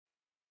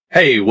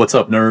Hey, what's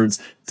up,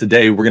 nerds?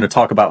 Today we're going to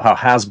talk about how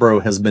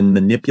Hasbro has been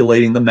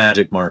manipulating the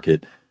Magic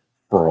market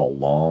for a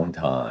long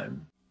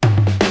time.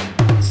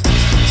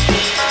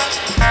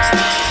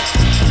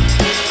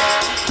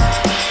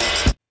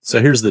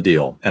 So here's the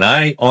deal, and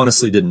I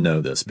honestly didn't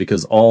know this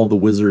because all the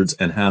Wizards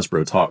and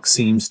Hasbro talk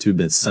seems to have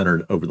been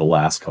centered over the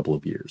last couple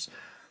of years.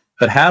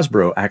 But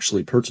Hasbro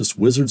actually purchased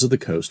Wizards of the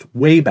Coast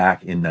way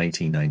back in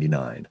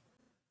 1999.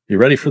 You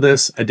ready for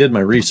this? I did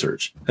my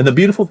research. And the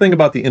beautiful thing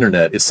about the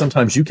internet is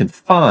sometimes you can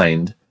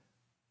find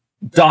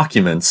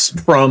documents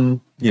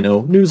from,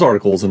 news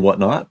articles and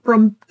whatnot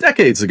from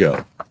decades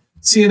ago.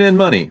 CNN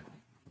Money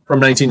from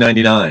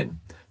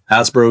 1999.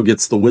 Hasbro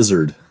gets the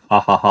Wizard,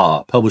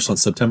 published on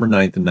September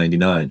 9th in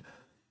 99.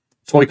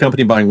 Toy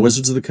company buying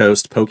Wizards of the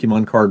Coast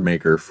Pokemon card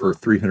maker for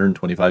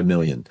 $325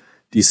 million.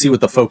 Do you see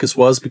what the focus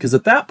was? Because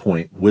at that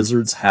point,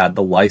 Wizards had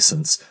the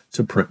license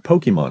to print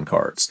Pokemon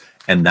cards,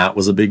 and that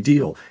was a big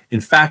deal. In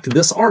fact,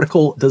 this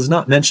article does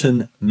not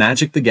mention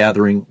Magic the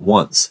Gathering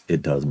once.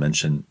 It does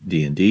mention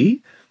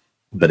D&D,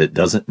 but it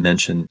doesn't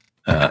mention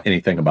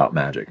anything about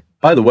Magic.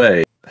 By the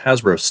way,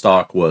 Hasbro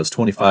stock was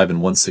 25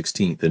 and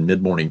 1/16 in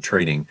mid-morning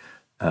trading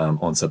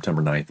on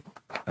September 9th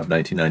of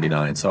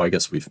 1999, so I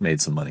guess we've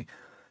made some money.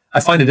 I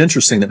find it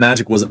interesting that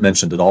Magic wasn't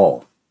mentioned at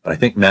all. But I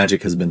think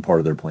Magic has been part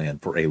of their plan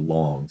for a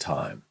long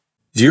time.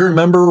 Do you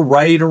remember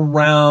right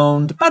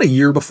around about a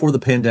year before the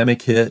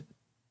pandemic hit,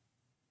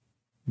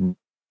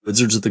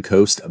 Wizards of the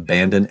Coast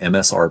abandoned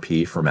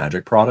MSRP for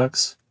Magic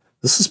products?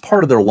 This is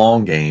part of their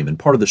long game and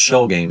part of the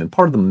shell game and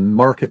part of the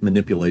market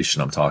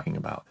manipulation I'm talking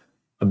about.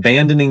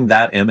 Abandoning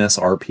that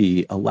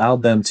MSRP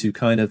allowed them to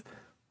kind of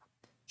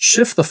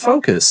shift the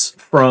focus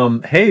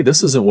from, hey,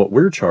 this isn't what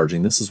we're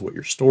charging. This is what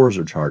your stores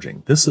are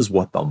charging. This is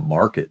what the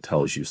market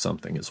tells you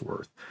something is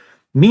worth.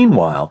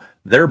 Meanwhile,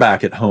 they're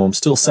back at home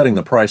still setting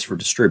the price for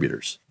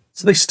distributors.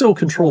 So they still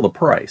control the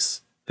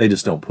price. They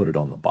just don't put it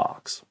on the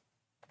box.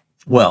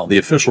 Well, the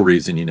official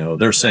reason,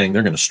 they're saying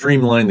they're going to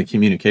streamline the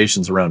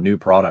communications around new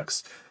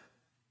products.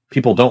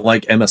 People don't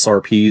like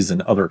MSRPs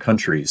in other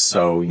countries,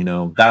 so,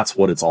 that's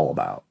what it's all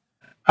about.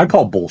 I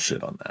call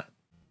bullshit on that.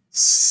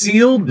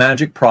 Sealed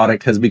Magic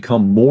product has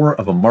become more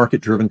of a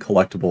market-driven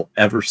collectible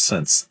ever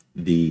since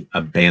the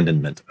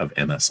abandonment of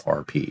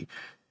MSRP.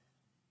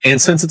 And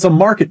since it's a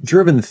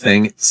market-driven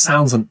thing, it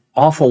sounds an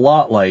awful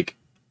lot like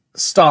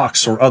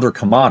stocks or other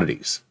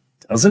commodities,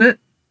 doesn't it?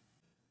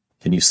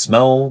 Can you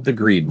smell the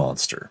greed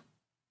monster?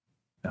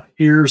 Now,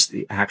 here's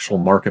the actual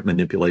market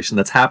manipulation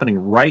that's happening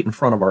right in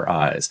front of our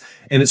eyes,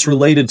 and it's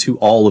related to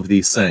all of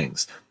these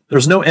things.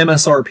 There's no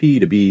MSRP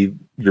to be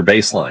your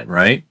baseline,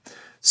 right?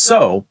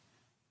 So,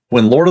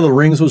 when Lord of the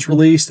Rings was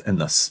released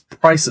and the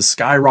prices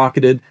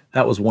skyrocketed,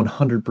 that was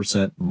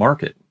 100%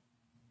 market.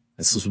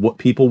 This is what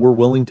people were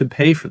willing to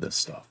pay for this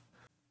stuff.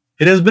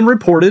 It has been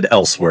reported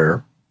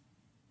elsewhere.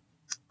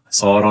 I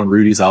saw it on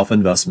Rudy's Alpha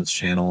Investments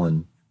channel,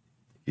 and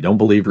if you don't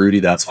believe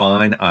Rudy, that's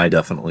fine. I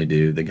definitely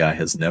do. The guy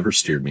has never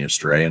steered me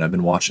astray, and I've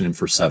been watching him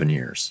for 7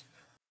 years.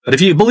 But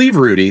if you believe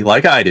Rudy,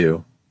 like I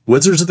do,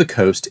 Wizards of the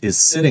Coast is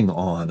sitting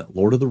on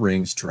Lord of the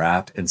Rings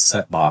draft and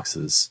set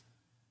boxes,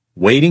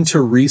 waiting to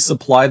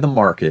resupply the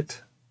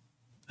market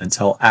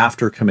until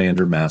after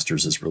Commander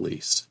Masters is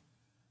released.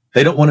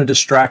 They don't want to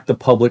distract the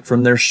public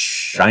from their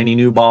shiny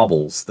new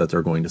baubles that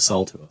they're going to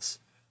sell to us.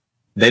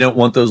 They don't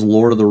want those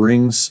Lord of the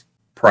Rings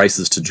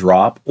prices to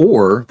drop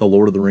or the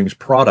Lord of the Rings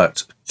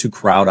product to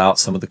crowd out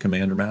some of the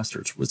Commander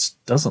Masters, which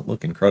doesn't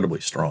look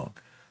incredibly strong.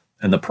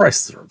 And the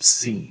prices are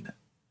obscene.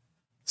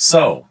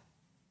 So,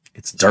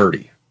 it's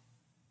dirty.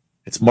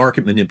 It's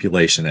market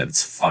manipulation at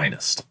its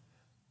finest.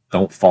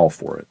 Don't fall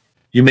for it.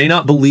 You may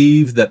not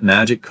believe that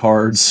Magic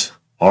cards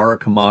are a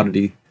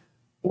commodity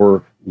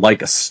or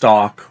like a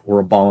stock or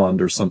a bond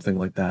or something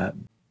like that.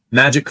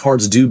 Magic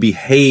cards do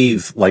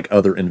behave like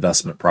other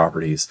investment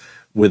properties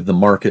with the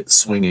market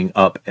swinging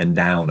up and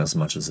down as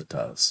much as it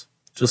does.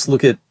 Just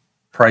look at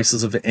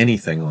prices of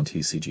anything on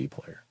TCG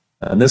Player.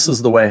 And this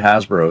is the way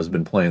Hasbro has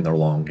been playing their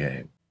long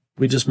game.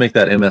 We just make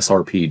that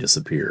MSRP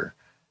disappear.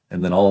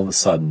 And then all of a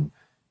sudden,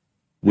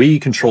 we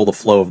control the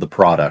flow of the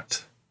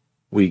product.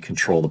 We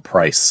control the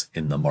price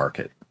in the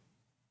market.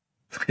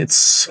 It's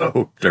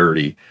so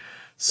dirty.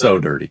 So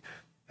dirty.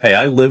 Hey,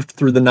 I lived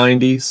through the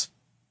 90s.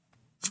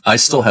 I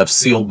still have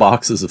sealed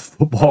boxes of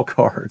football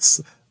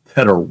cards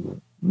that are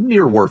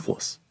near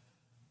worthless.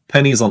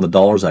 Pennies on the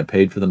dollars I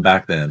paid for them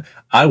back then.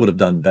 I would have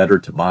done better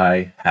to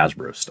buy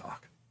Hasbro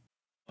stock.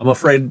 I'm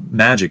afraid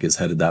Magic is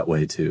headed that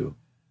way too.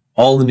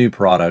 All the new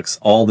products,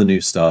 all the new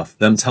stuff,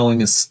 them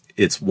telling us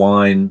it's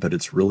wine, but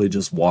it's really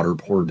just water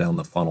poured down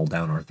the funnel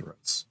down our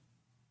throats.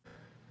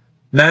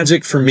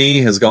 Magic, for me,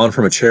 has gone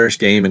from a cherished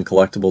game and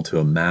collectible to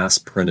a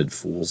mass-printed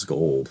fool's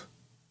gold.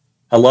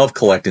 I love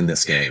collecting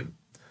this game.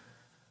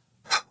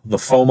 The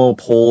FOMO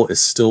pull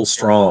is still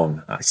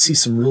strong. I see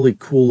some really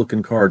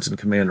cool-looking cards in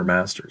Commander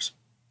Masters.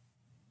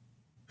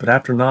 But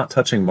after not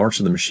touching March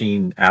of the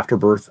Machine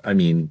Aftermath,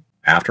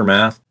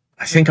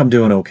 I think I'm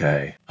doing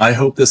okay. I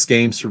hope this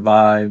game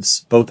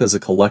survives, both as a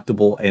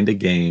collectible and a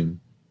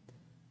game.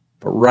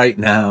 But right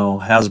now,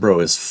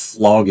 Hasbro is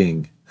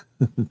flogging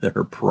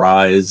their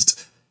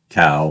prized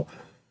cow.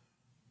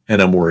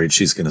 And I'm worried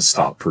she's going to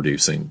stop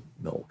producing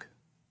milk.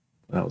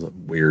 That was a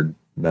weird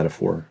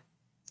metaphor.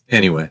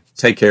 Anyway,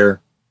 take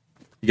care.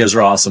 You guys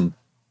are awesome.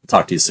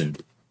 Talk to you soon.